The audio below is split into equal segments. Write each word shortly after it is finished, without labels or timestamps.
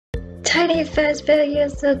Freddy Fazbear, you're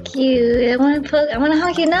so cute. I wanna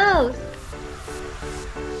hug your nose.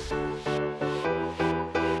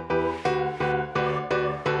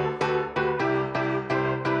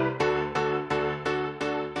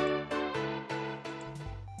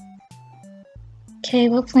 Okay,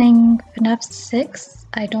 we're playing FNAF 6.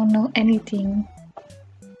 I don't know anything.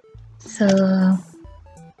 So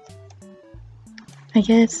I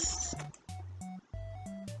guess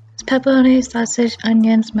it's pepperoni, sausage,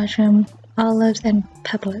 onions, mushroom, olives, and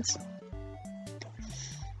peppers.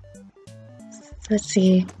 Let's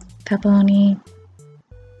see. Pepperoni.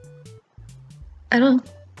 I don't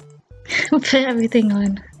put everything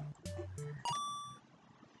on.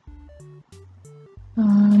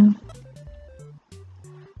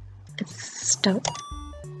 It's stoked.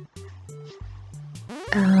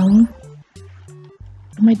 What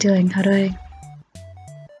am I doing? How do I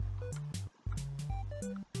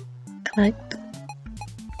collect?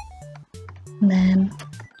 And then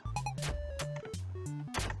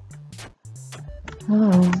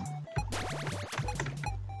oh.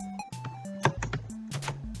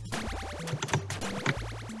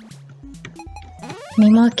 Any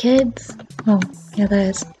more kids? Oh, yeah, there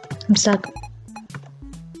is. I'm stuck.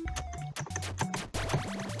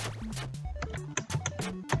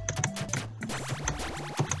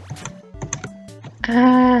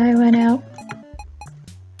 I went out.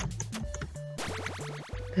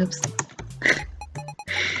 Oops.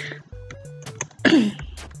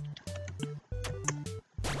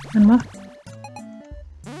 One more.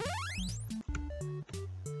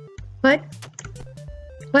 What?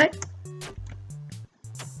 What?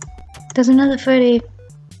 There's another Freddy.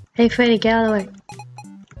 Hey Freddy, get out of the way.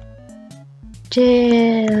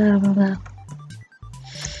 Chill.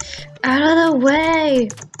 Out of the way!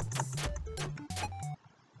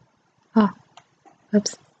 Oh,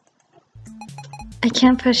 oops. I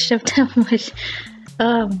can't press shift that much.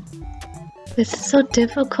 This is so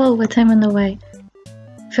difficult with him in the way.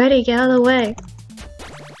 Freddy, get out of the way.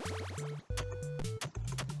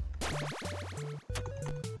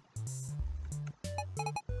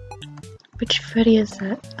 Which Freddy is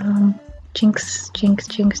that? Jinx, Jinx,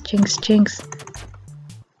 Jinx, Jinx, Jinx.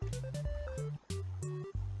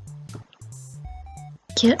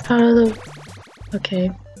 Get out of the...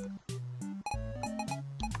 Okay.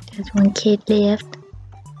 There's one kid left.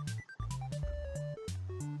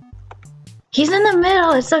 He's in the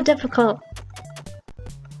middle, it's so difficult.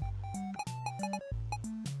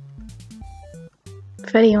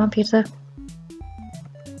 Freddy, you want pizza?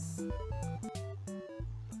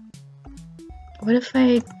 What if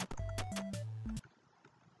I...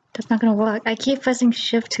 That's not gonna work. I keep pressing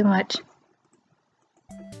shift too much.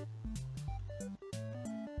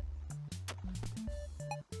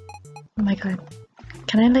 Oh my god.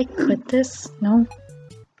 Can I like quit this? No?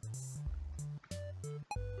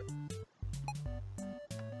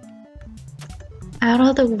 Out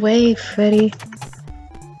of the way, Freddy.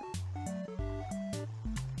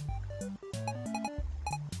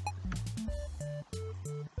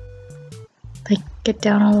 Like, get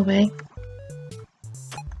down all the way.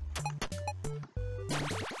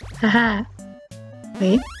 Haha.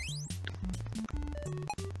 Wait.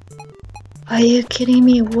 Are you kidding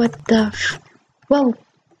me? What the f- Whoa!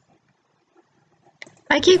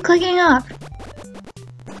 I keep clicking up!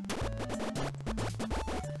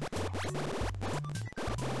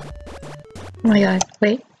 Oh my god,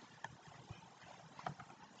 wait.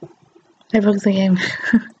 I broke the game.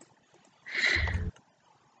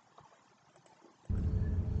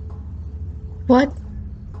 What?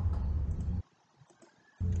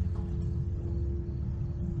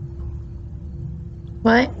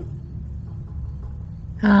 What?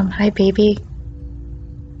 Hi baby.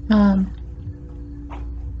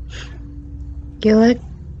 You look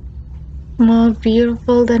more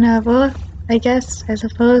beautiful than ever, I guess, I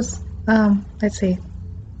suppose. Let's see.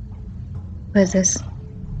 What is this?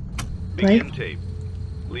 Begin Right? tape.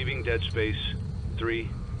 Leaving dead space. 3,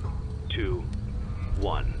 2,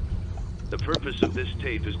 1. The purpose of this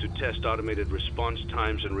tape is to test automated response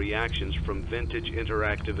times and reactions from vintage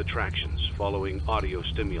interactive attractions following audio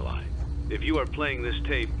stimuli. If you are playing this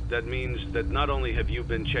tape, that means that not only have you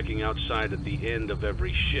been checking outside at the end of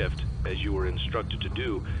every shift, as you were instructed to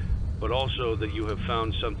do, but also that you have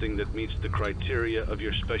found something that meets the criteria of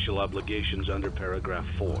your special obligations under paragraph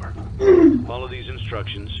 4. Follow these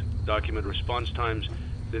instructions, document response times,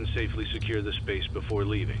 then safely secure the space before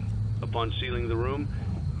leaving. Upon sealing the room,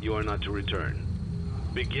 you are not to return.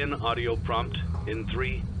 Begin audio prompt in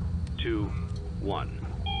 3, 2, 1.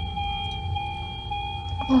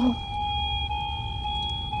 Oh.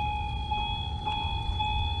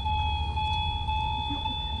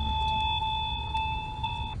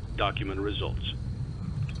 Document results.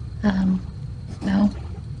 No.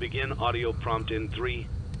 Begin audio prompt in 3,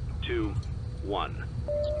 2, 1.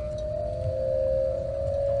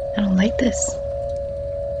 I don't like this.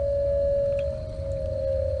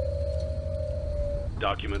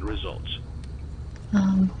 Document results.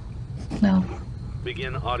 No.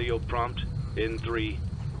 Begin audio prompt in 3,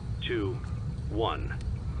 2, 1.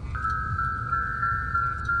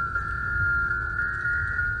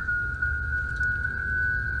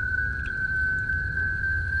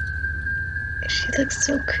 She looks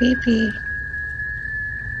so creepy.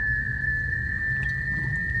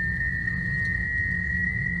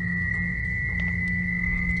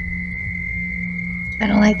 I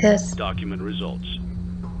don't like this. Document results.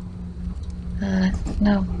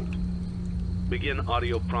 No. Begin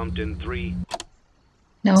audio prompt in 3.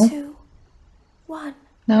 No. 2, 1.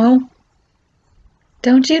 No.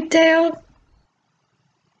 Don't you dare.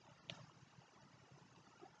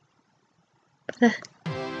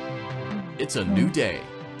 It's a new day.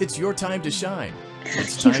 It's your time to shine.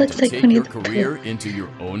 It's He time looks to like take Winnie your the career into your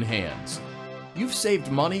own hands. You've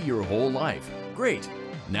saved money your whole life. Great.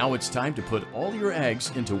 Now it's time to put all your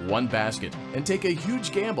eggs into one basket and take a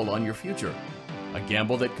huge gamble on your future. A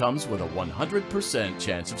gamble that comes with a 100%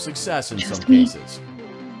 chance of success in some cases.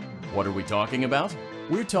 What are we talking about?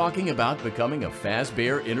 We're talking about becoming a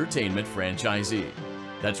Fazbear Entertainment franchisee.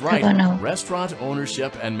 That's right, restaurant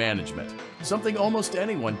ownership and management. Something almost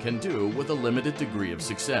anyone can do with a limited degree of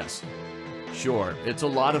success. Sure, it's a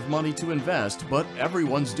lot of money to invest, but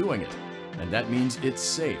everyone's doing it. And that means it's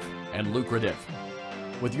safe and lucrative.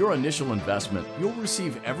 With your initial investment, you'll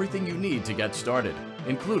receive everything you need to get started,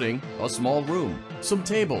 including a small room, some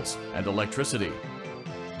tables, and electricity.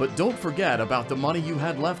 But don't forget about the money you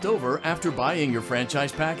had left over after buying your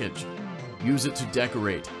franchise package. Use it to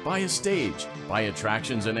decorate, buy a stage, buy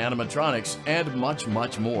attractions and animatronics, and much,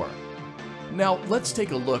 much more. Now, let's take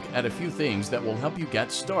a look at a few things that will help you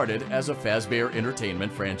get started as a Fazbear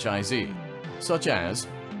Entertainment franchisee, such as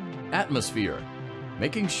atmosphere.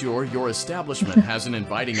 Making sure your establishment has an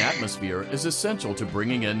inviting atmosphere is essential to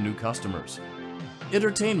bringing in new customers.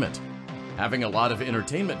 Entertainment. Having a lot of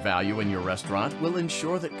entertainment value in your restaurant will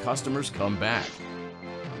ensure that customers come back.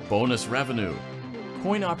 Bonus revenue.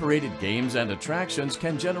 Coin-operated games and attractions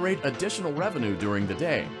can generate additional revenue during the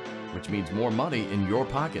day, which means more money in your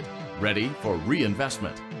pocket, ready for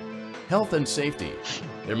reinvestment. Health and safety.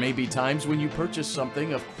 There may be times when you purchase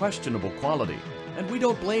something of questionable quality, and we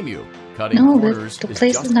don't blame you. Cutting corners the is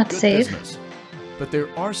place just is not good safe. business. But there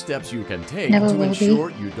are steps you can take Never to will ensure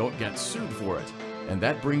you don't get sued for it. And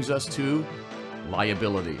that brings us to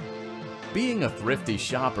liability. Being a thrifty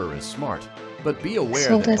shopper is smart, but be aware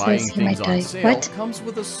So that that's buying why he might things on die. sale What? comes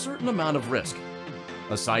with a certain amount of risk.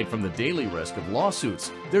 Aside from the daily risk of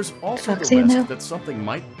lawsuits, there's also the Foxy risk now? that something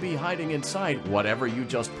might be hiding inside whatever you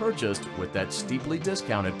just purchased with that steeply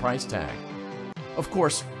discounted price tag. Of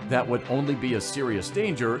course, that would only be a serious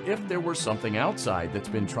danger if there were something outside that's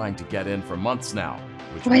been trying to get in for months now,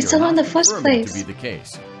 which Why we are still not in the first confirming to place? be the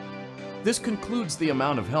case. This concludes the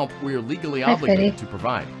amount of help we're legally Hi, obligated Freddy. to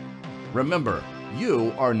provide. Remember,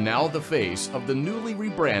 you are now the face of the newly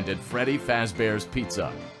rebranded Freddy Fazbear's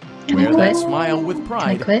Pizza. Can I Wear that quit? smile with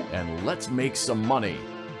pride, quit? and let's make some money.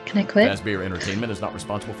 Can I quit? Fazbear Entertainment is not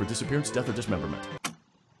responsible for disappearance, death, or dismemberment.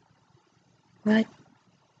 What?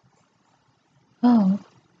 Oh.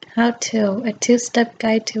 How to. A two-step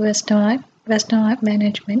guide to restaurant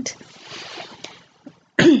management.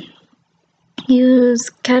 Use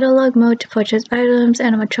catalog mode to purchase items,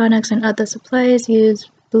 animatronics, and other supplies. Use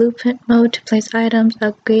blueprint mode to place items,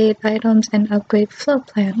 upgrade items, and upgrade floor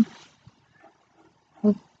plan.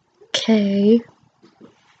 Okay.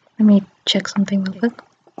 Let me check something real quick.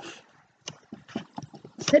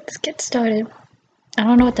 Let's get started. I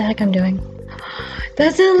don't know what the heck I'm doing.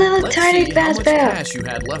 There's a little Let's tiny see how much Fazbear. cash you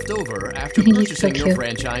had left over after He's so purchasing your cute.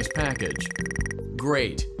 franchise package.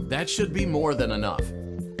 Great, that should be more than enough.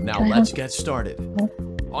 Now Can I let's help? get started.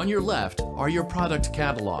 On your left are your product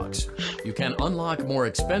catalogs. You can unlock more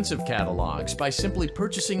expensive catalogs by simply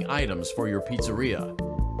purchasing items for your pizzeria.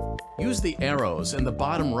 Use the arrows in the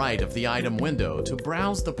bottom right of the item window to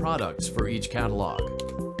browse the products for each catalog.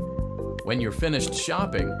 When you're finished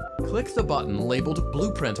shopping, click the button labeled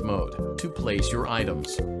Blueprint Mode to place your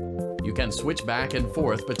items. You can switch back and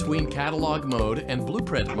forth between Catalog Mode and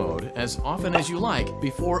Blueprint Mode as often as you like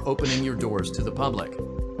before opening your doors to the public.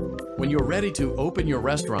 When you're ready to open your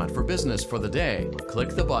restaurant for business for the day, click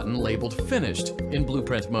the button labeled Finished in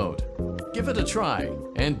Blueprint Mode. Give it a try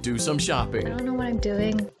and do some I shopping. don't know what I'm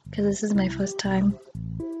doing because this is my first time.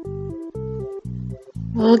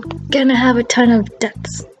 We're gonna have a ton of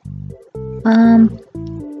debts.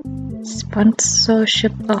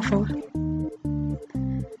 Sponsorship offer.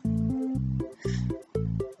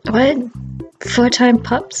 What? 4-time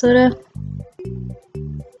pop soda?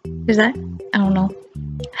 Is that? I don't know.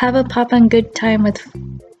 Have a pop and good time with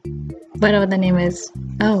whatever the name is.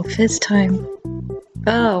 Oh, fizz time.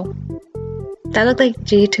 Oh. That looked like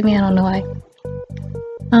G to me, I don't know why.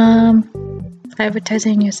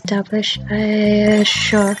 Advertising you establish.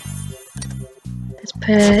 Sure. Let's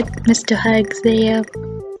put Mr. Hugs there.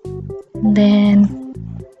 And then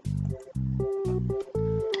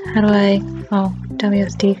how do I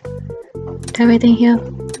WSD. Do I have anything here?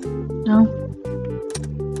 No?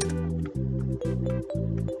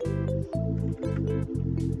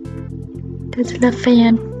 That's the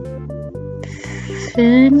fan.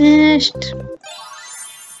 Finished.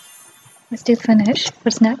 Let's do finish.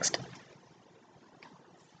 What's next?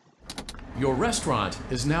 Your restaurant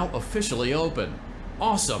is now officially open.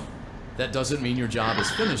 Awesome! That doesn't mean your job is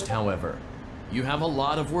finished, however. You have a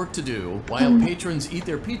lot of work to do while patrons eat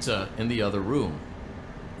their pizza in the other room.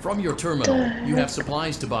 From your terminal, you have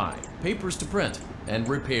supplies to buy, papers to print, and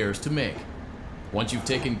repairs to make. Once you've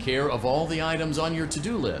taken care of all the items on your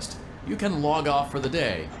to-do list, you can log off for the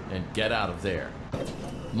day and get out of there.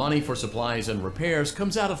 Money for supplies and repairs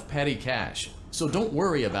comes out of petty cash, so don't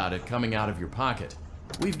worry about it coming out of your pocket.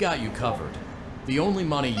 We've got you covered. The only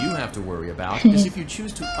money you have to worry about is if you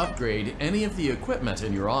choose to upgrade any of the equipment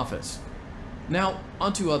in your office. Now,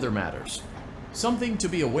 onto other matters. Something to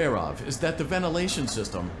be aware of is that the ventilation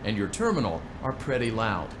system and your terminal are pretty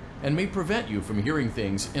loud and may prevent you from hearing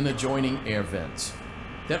things in adjoining air vents.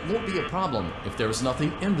 That won't be a problem if there is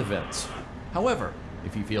nothing in the vents. However,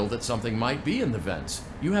 if you feel that something might be in the vents,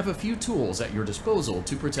 you have a few tools at your disposal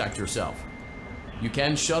to protect yourself. You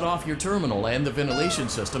can shut off your terminal and the ventilation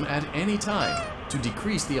system at any time to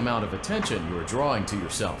decrease the amount of attention you are drawing to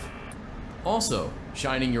yourself. Also,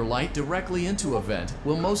 shining your light directly into a vent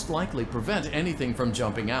will most likely prevent anything from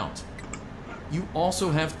jumping out. You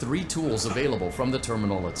also have 3 tools available from the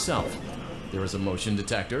terminal itself. There is a motion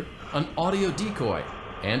detector, an audio decoy,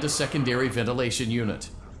 and a secondary ventilation unit.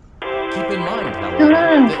 Keep in mind, however,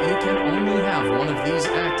 that you can only have one of these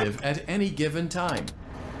active at any given time.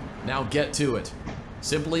 Now get to it.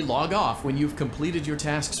 Simply log off when you've completed your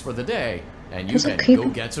tasks for the day, and you can go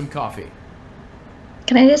get some coffee.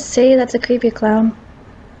 Can I just say that's a creepy clown?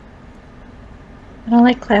 I don't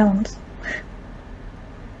like clowns.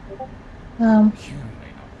 You may not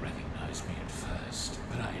recognize me at first,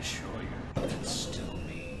 but I assure you, it's still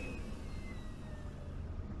me.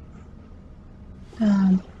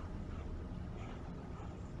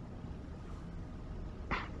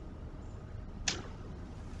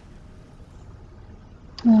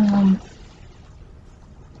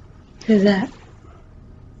 Who's that?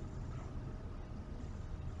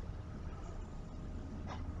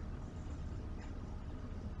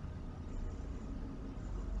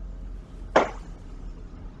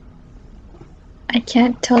 I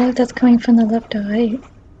can't tell if that's coming from the left or right.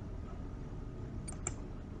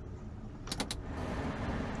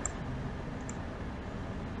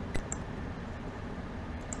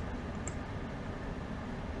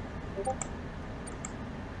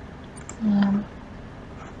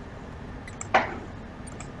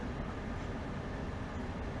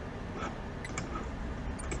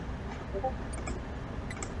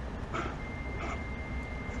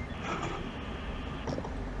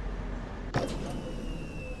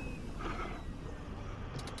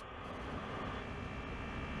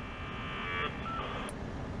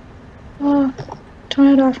 Oh,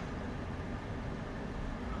 turn it off.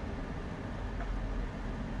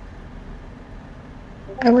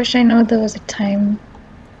 I wish I know there was a time.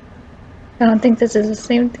 I don't think this is the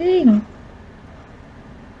same thing.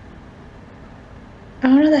 I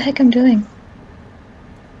don't know what the heck I'm doing.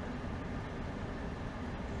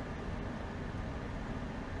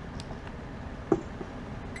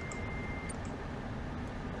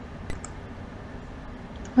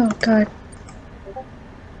 Oh God.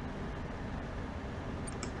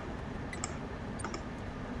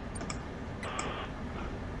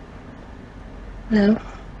 Hello?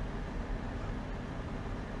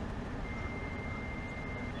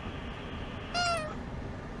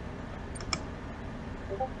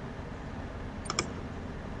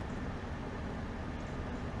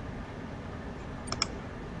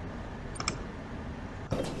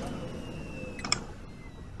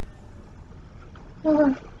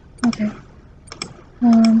 Oh, okay.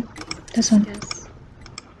 This one.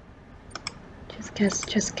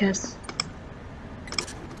 Just guess.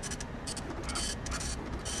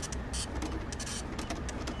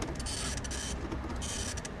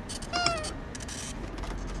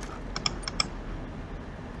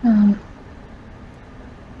 Um.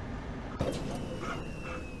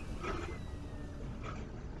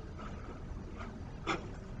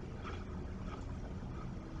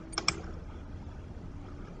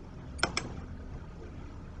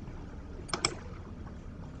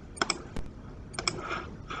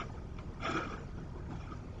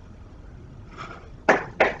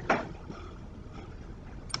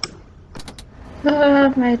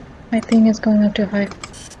 My thing is going up too high.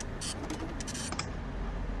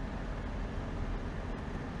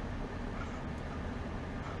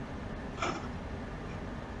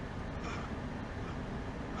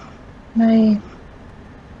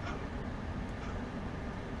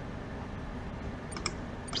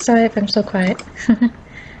 Sorry if I'm so quiet.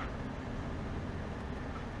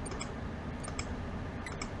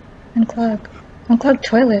 Unclog. Unclog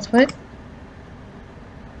toilets, what?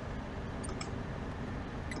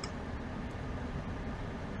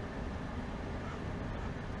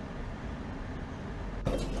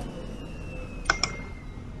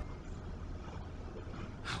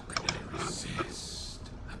 How can I resist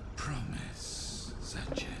a promise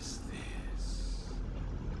such as this?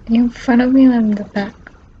 Are you in front of me or in the back?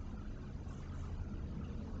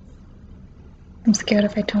 I'm scared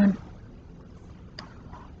if I turn.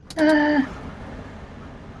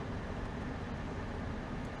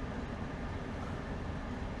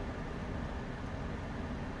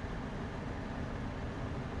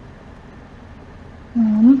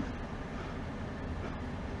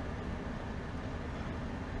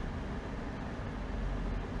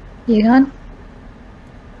 You gone?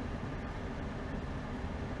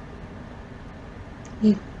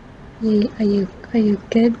 Are you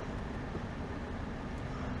good?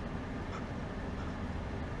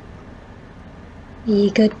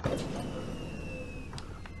 You good?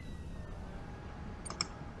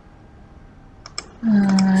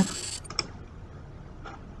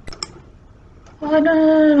 Oh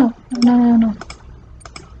no.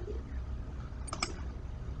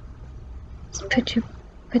 Let's put you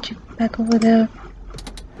back over there.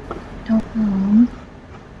 Don't.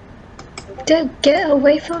 Dude, get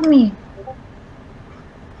away from me.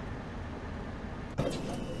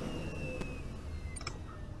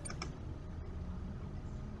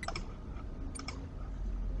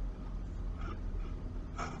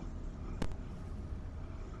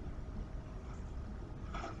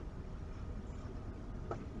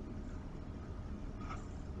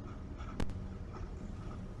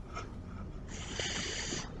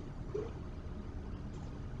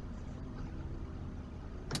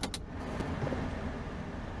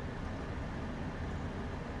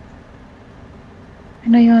 I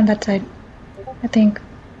know you're on that side. I think.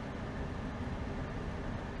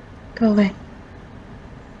 Go away.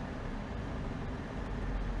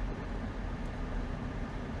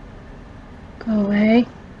 Go away.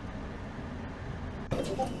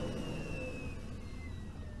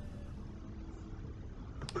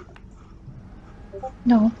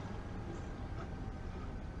 No.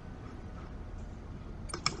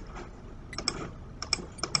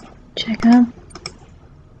 Check him.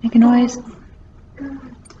 Make a noise.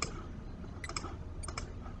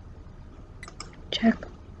 Check.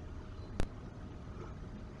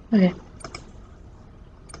 Okay.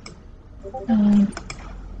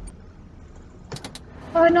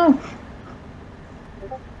 Oh no!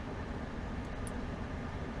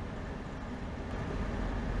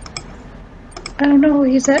 I don't know where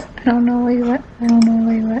he's at. I don't know where you at. I don't know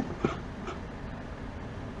where you at.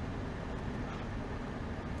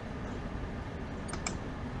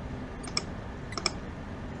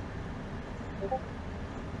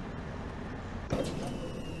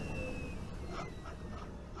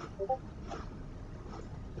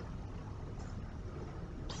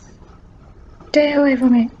 Stay away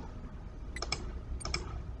from me.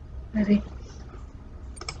 Where is he?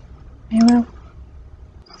 Anywhere?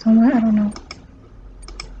 Somewhere? I don't know.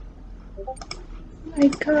 My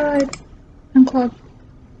god. Unclog.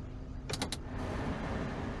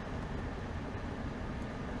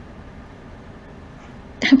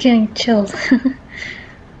 I'm getting chills.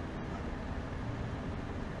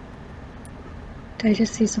 Did I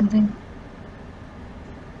just see something?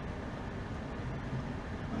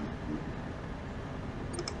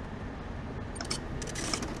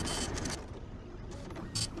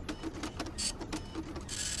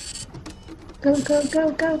 Go, go,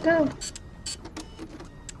 go, go, go!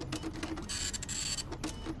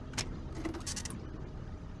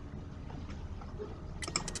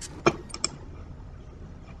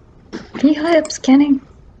 Can you hurry up scanning,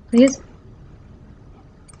 please?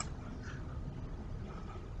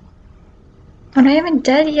 I'm not even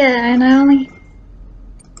dead yet, and I only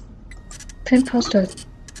print posters.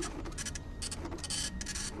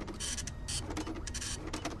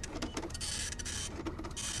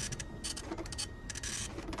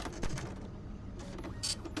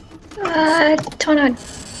 Turn on.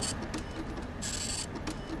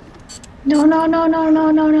 No, no, no, no, no,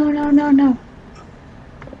 no, no, no, no, no.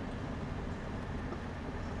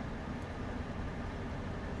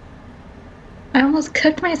 I almost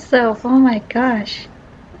cooked myself. Oh my gosh.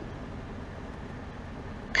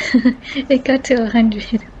 It got to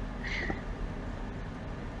 100.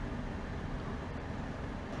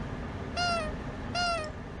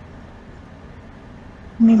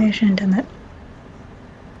 Maybe I shouldn't have done that.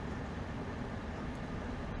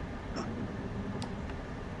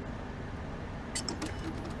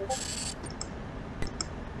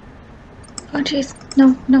 Oh jeez,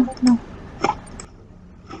 no, no, no.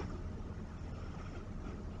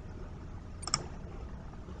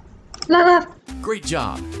 Lava! Great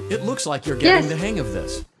job. It looks like you're getting Yes. the hang of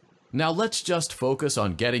this. Now let's just focus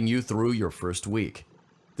on getting you through your first week.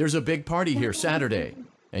 There's a big party here Saturday,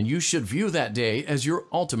 and you should view that day as your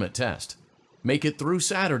ultimate test. Make it through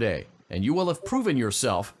Saturday, and you will have proven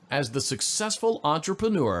yourself as the successful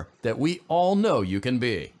entrepreneur that we all know you can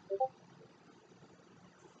be.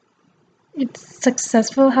 It's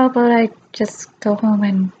successful. How about I just go home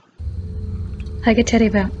and hug a teddy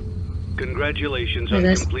bear? Congratulations What on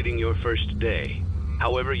is this? completing your first day.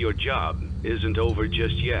 However, your job isn't over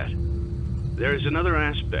just yet. There is another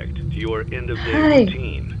aspect to your end-of-day Hi.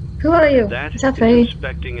 routine. Who are you? That What's up, is Freddy?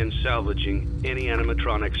 inspecting and salvaging any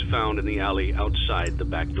animatronics found in the alley outside the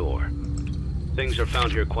back door. Things are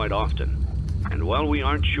found here quite often, and while we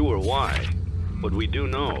aren't sure why, what we do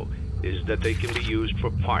know is that they can be used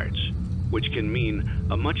for parts, which can mean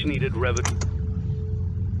a much-needed revenue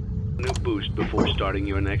boost before starting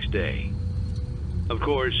your next day. Of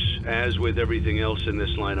course, as with everything else in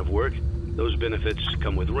this line of work, those benefits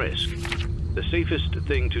come with risk. The safest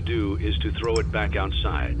thing to do is to throw it back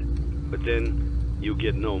outside, but then you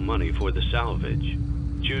get no money for the salvage.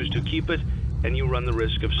 Choose to keep it, and you run the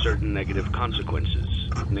risk of certain negative consequences,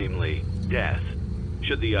 namely death,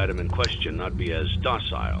 should the item in question not be as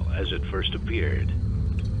docile as it first appeared.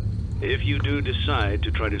 If you do decide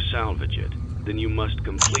to try to salvage it, then you must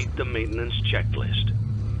complete the maintenance checklist.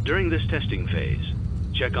 During this testing phase,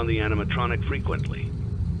 check on the animatronic frequently.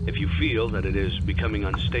 If you feel that it is becoming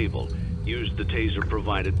unstable, use the taser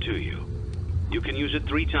provided to you. You can use it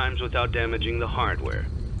 3 times without damaging the hardware.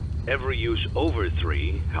 Every use over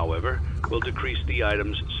 3, however, will decrease the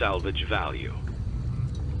item's salvage value.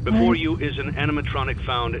 Before you is an animatronic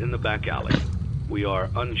found in the back alley. We are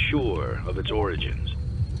unsure of its origins.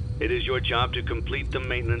 It is your job to complete the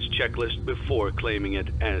maintenance checklist before claiming it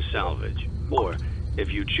as salvage. Or,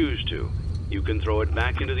 if you choose to, you can throw it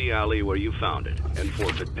back into the alley where you found it and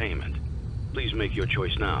forfeit payment. Please make your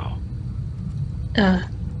choice now.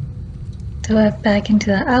 Throw it back into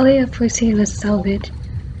the alley or proceed with salvage?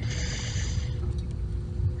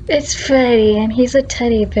 It's Freddy, and he's a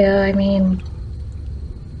teddy bear. I mean,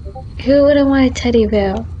 who wouldn't want a teddy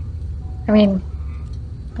bear? I mean,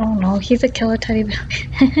 I don't know, he's a killer teddy bear.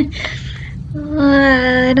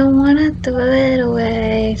 I don't want to throw it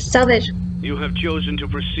away. Salvage. You have chosen to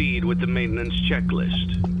proceed with the maintenance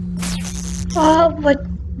checklist. Oh, what?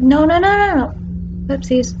 No, no, no, no, no.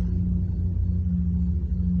 Oopsies.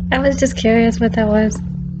 I was just curious what that was.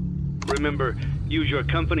 Remember, use your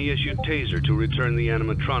company-issued taser to return the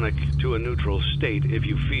animatronic to a neutral state if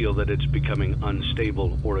you feel that it's becoming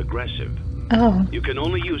unstable or aggressive. Oh. You can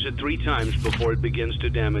only use it 3 times before it begins to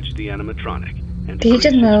damage the animatronic and Did he decrease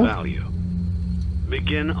just its move? value.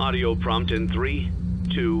 Begin audio prompt in 3,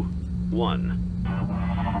 2, 1.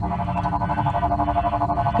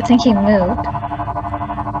 I think he moved.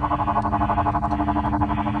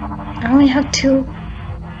 I only have 2.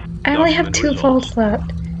 I only have 2 volts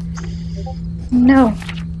left. No.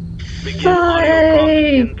 Begin audio prompt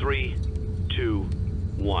Fine. in 3, 2,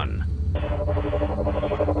 1.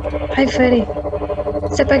 Hi, Freddy.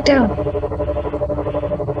 Sit back down.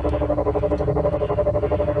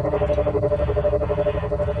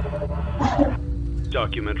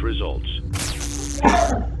 Document results.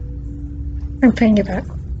 I'm putting it back.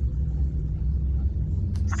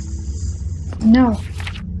 No.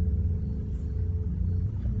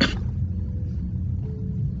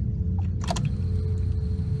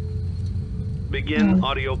 Begin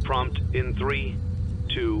audio prompt in 3,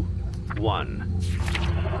 2, 1.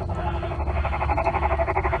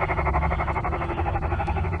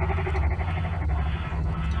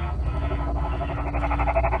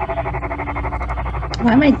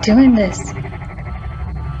 Why am I doing this?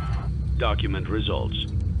 Document results.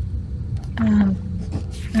 No.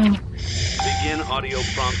 Begin audio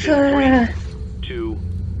prompt in 3, 2,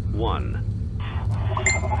 1.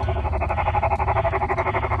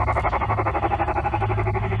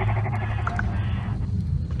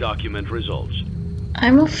 document results.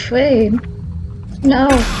 I'm afraid. No.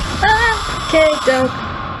 Ah! Okay, go.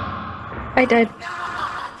 I died.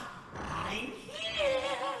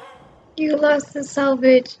 You lost the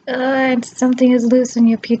salvage. And something is loose in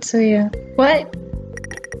your pizzeria. What?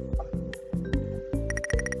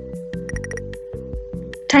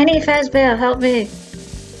 Tiny Fazbear, help me.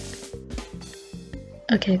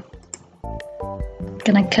 Okay.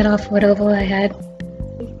 Gonna cut off whatever I had.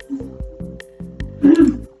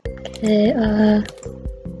 Okay,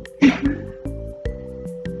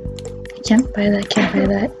 can't buy that, can't buy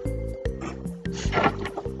that.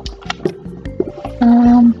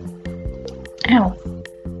 Ow.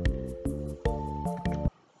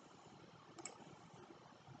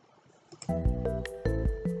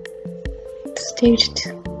 Stage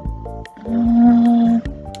 2.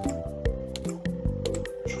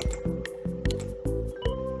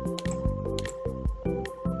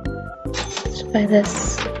 Let's buy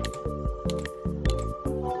this.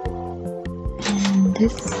 And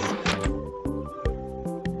this.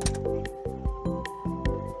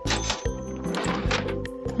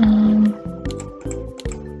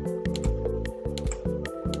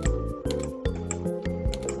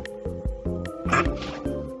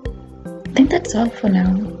 I think that's all for now.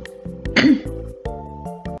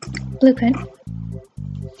 Blueprint.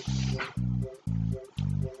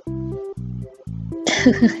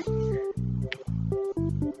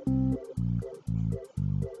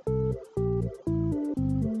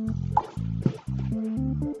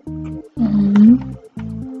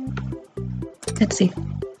 Let's see.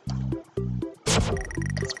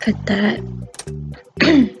 Let's put that.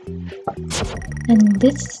 And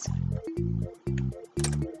this.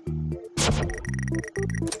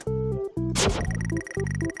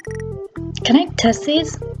 Can I test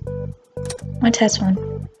these? I test one.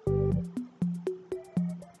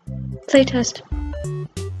 Play test.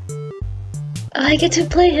 I get to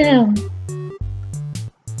play him.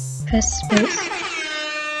 Press space.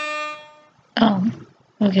 Oh,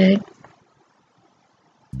 okay.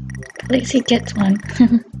 At least he gets one.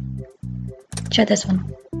 Try this one.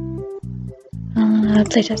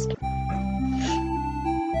 Play test.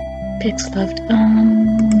 Pigs left.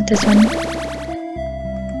 This one.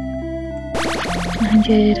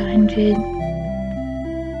 100.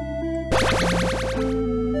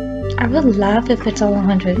 I would laugh if it's all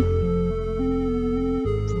 100.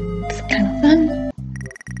 It's kind of fun.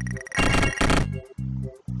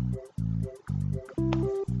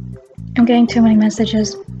 I'm getting too many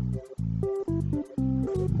messages.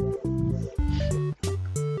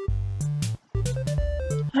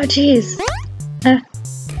 Oh jeez.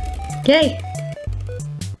 Yay.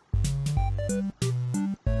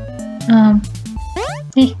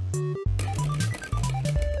 Hey.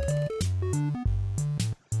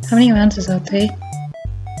 How many rounds is that? 3?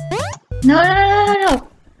 No.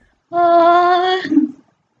 Oh,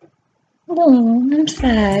 I'm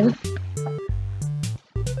sad.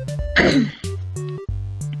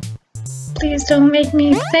 Please don't make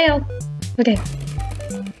me fail. Okay.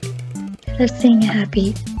 Let's sing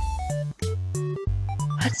happy.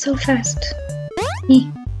 That's so fast.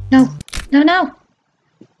 No.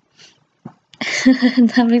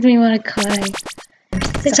 That makes me want to cry.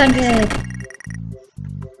 600.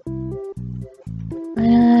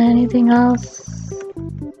 Anything else?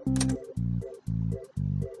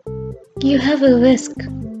 You have a risk. I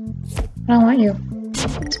don't want you.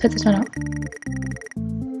 Let's put this one up.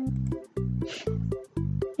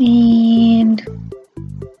 And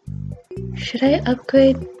should I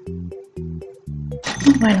upgrade?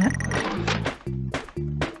 Why not?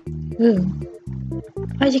 Ooh.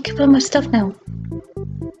 Why did you keep all my stuff now?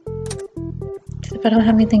 If I don't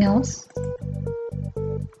have anything else.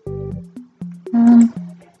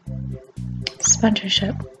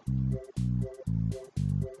 Sponsorship.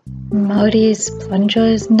 Modis,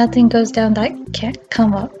 plungers, nothing goes down that can't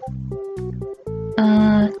come up.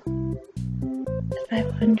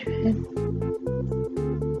 500.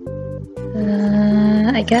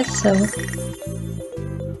 I guess so.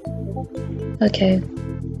 Okay.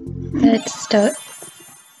 Let's start.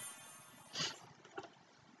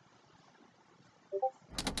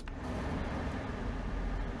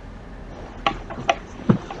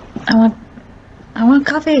 I want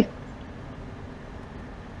coffee.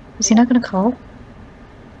 Is he not gonna call?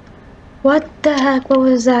 What the heck? What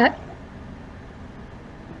was that?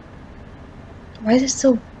 Why is it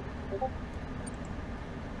so...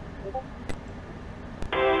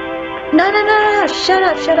 No! Shut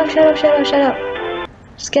up!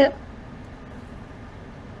 Skip.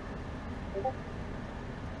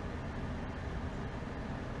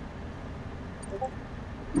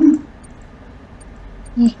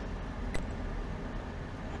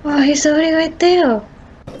 Oh, he's already right there.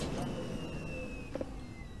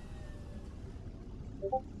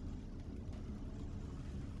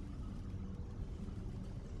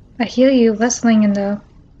 I hear you rustling in the...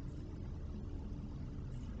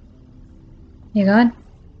 You gone?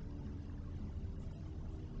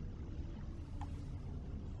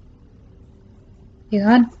 You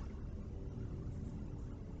gone?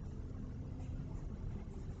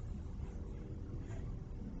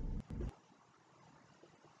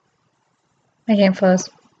 My game froze.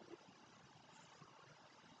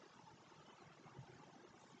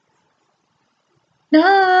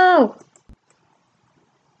 No!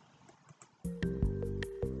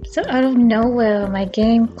 So out of nowhere, my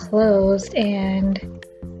game closed and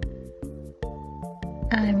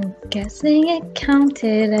I'm guessing it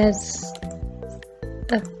counted as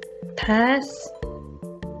a pass.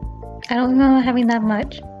 I don't remember having that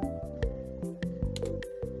much.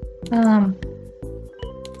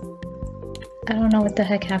 I don't know what the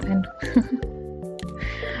heck happened.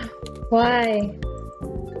 Why?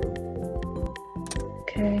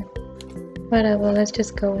 Okay. Whatever, let's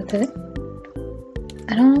just go with it.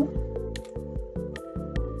 I don't...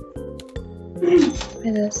 What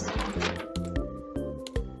is this?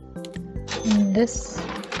 This...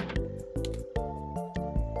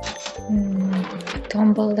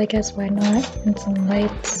 Gumball, I guess, why not? And some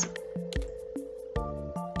lights.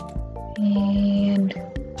 And...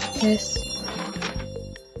 this.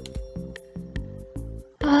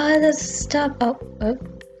 Oh, there's stuff! Oh,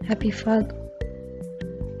 happy frog.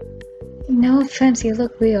 No offense, you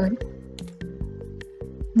look weird.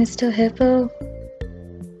 Mr. Hippo?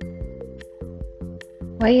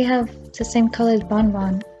 Why you have the same color as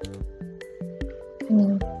Bonbon?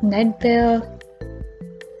 Ned Bear?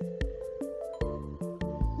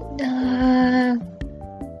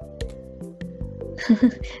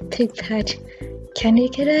 Pig Patch. Candy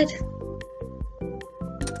Cadet?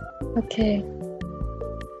 Okay.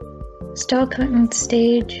 Star Cotton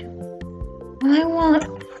Stage. I want...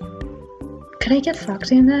 Could I get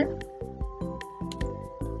Foxy in that?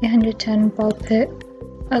 810 Ball Pit.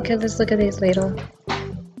 Okay, let's look at these later.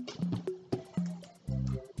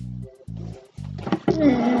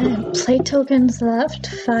 Play tokens left,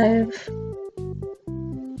 5.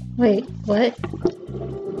 Wait, what?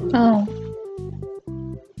 Oh.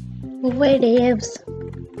 What ifs?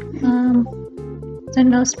 There are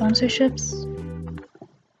no sponsorships?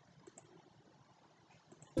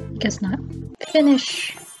 Guess not.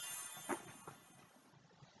 Finish!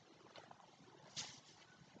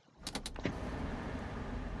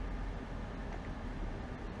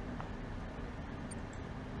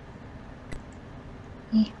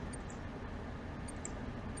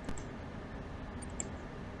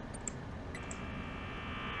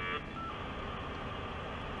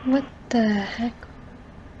 What the heck?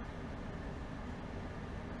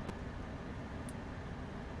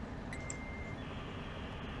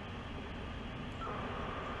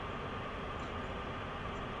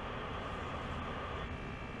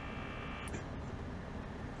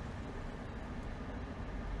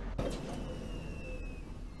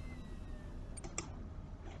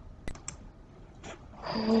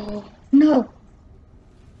 Oh, no!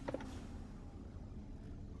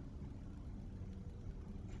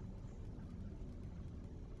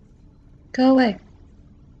 Go away.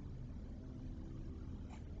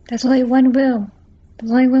 There's only one room. There's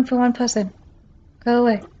only room for one person. Go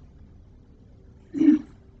away.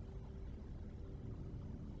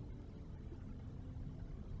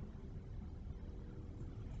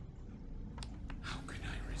 How can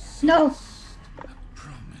I resist No! a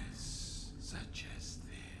promise such as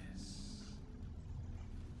this?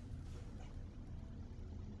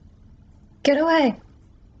 Get away!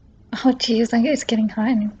 Oh jeez, like it's getting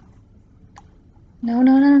hot. No,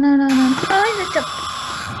 no, no, no, no, no. Oh, it's a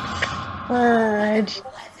fudge.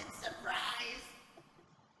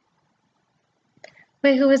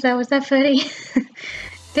 Wait, who was that? Was that Freddy?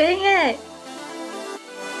 Dang it!